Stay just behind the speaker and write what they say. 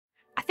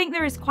think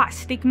there is quite a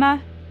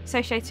stigma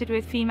associated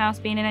with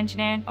females being in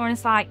engineering, or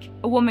it's like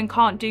a woman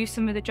can't do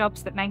some of the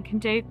jobs that men can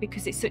do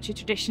because it's such a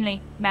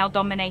traditionally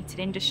male-dominated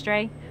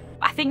industry.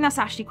 I think that's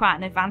actually quite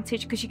an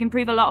advantage because you can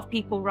prove a lot of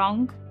people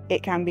wrong.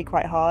 It can be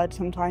quite hard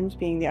sometimes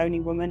being the only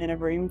woman in a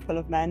room full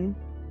of men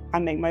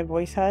and make my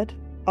voice heard.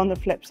 On the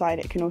flip side,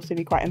 it can also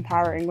be quite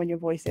empowering when your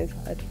voice is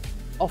heard.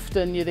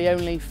 Often you're the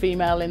only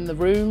female in the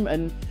room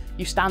and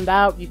you stand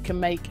out, you can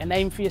make a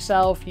name for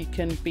yourself, you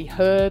can be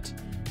heard.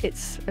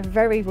 It's a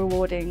very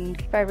rewarding,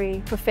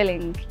 very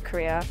fulfilling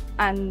career,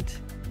 and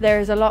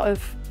there is a lot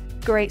of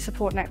great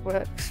support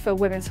networks for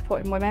women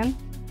supporting women.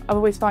 I've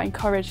always felt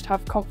encouraged to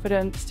have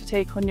confidence to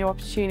take on new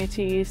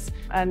opportunities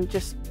and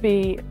just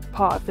be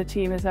part of the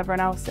team as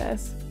everyone else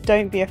is.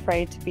 Don't be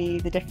afraid to be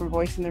the different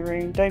voice in the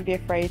room. Don't be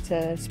afraid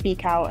to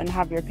speak out and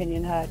have your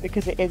opinion heard,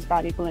 because it is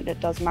valuable and it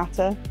does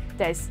matter.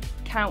 There's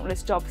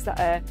countless jobs that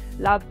are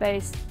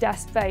lab-based,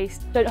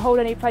 desk-based. Don't hold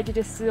any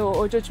prejudice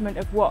or judgment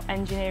of what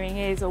engineering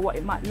is or what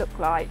it might look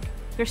like.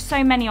 There's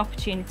so many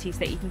opportunities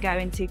that you can go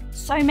into,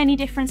 so many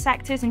different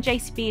sectors, and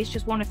JCB is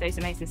just one of those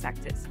amazing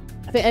sectors.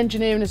 I think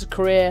engineering as a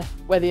career,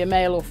 whether you're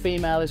male or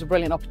female, is a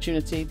brilliant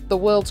opportunity. The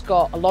world's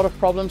got a lot of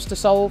problems to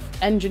solve.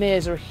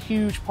 Engineers are a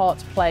huge part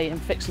to play in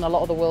fixing a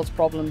lot of the world's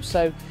problems.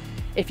 So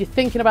if you're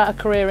thinking about a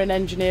career in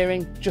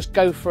engineering, just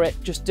go for it,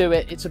 just do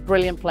it. It's a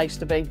brilliant place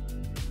to be.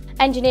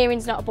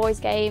 Engineering's not a boys'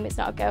 game, it's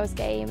not a girls'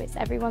 game, it's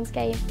everyone's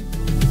game.